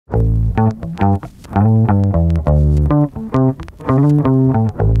Hey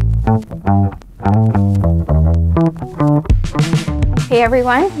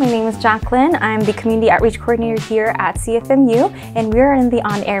everyone, my name is Jacqueline. I'm the Community Outreach Coordinator here at CFMU, and we're in the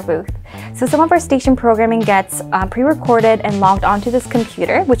on-air booth. So some of our station programming gets pre-recorded and logged onto this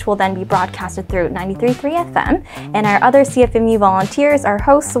computer, which will then be broadcasted through 93.3 FM. And our other CFMU volunteers, our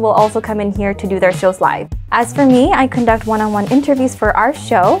hosts, will also come in here to do their shows live. As for me, I conduct one-on-one interviews for our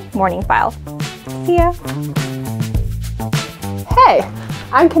show, Morning File. See ya! Hey!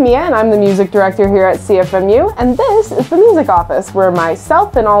 I'm Camilla and I'm the music director here at CFMU, and this is the music office where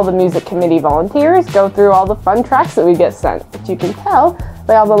myself and all the music committee volunteers go through all the fun tracks that we get sent, which you can tell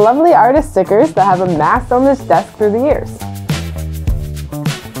by all the lovely artist stickers that have amassed on this desk through the years.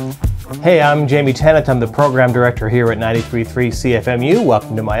 Hey, I'm Jamie Tennant. I'm the program director here at 93.3 CFMU.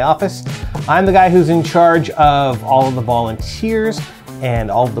 Welcome to my office. I'm the guy who's in charge of all of the volunteers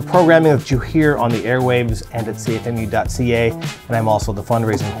and all of the programming that you hear on the airwaves and at cfmu.ca, and I'm also the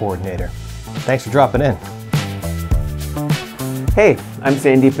fundraising coordinator. Thanks for dropping in. Hey, I'm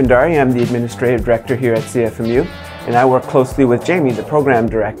Sandeep Bhandari. I'm the administrative director here at CFMU, and I work closely with Jamie, the program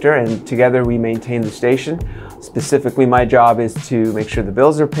director, and together we maintain the station. Specifically, my job is to make sure the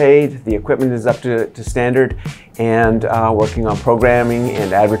bills are paid, the equipment is up to standard, and working on programming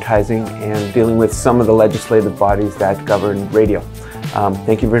and advertising and dealing with some of the legislative bodies that govern radio.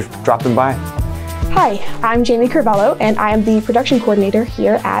 Thank you for dropping by. Hi, I'm Jamie Carvello, and I am the production coordinator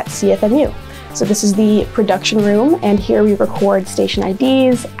here at CFMU. So this is the production room, and here we record station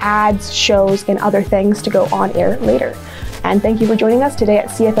IDs, ads, shows, and other things to go on air later. And thank you for joining us today at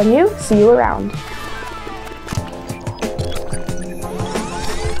CFMU. See you around.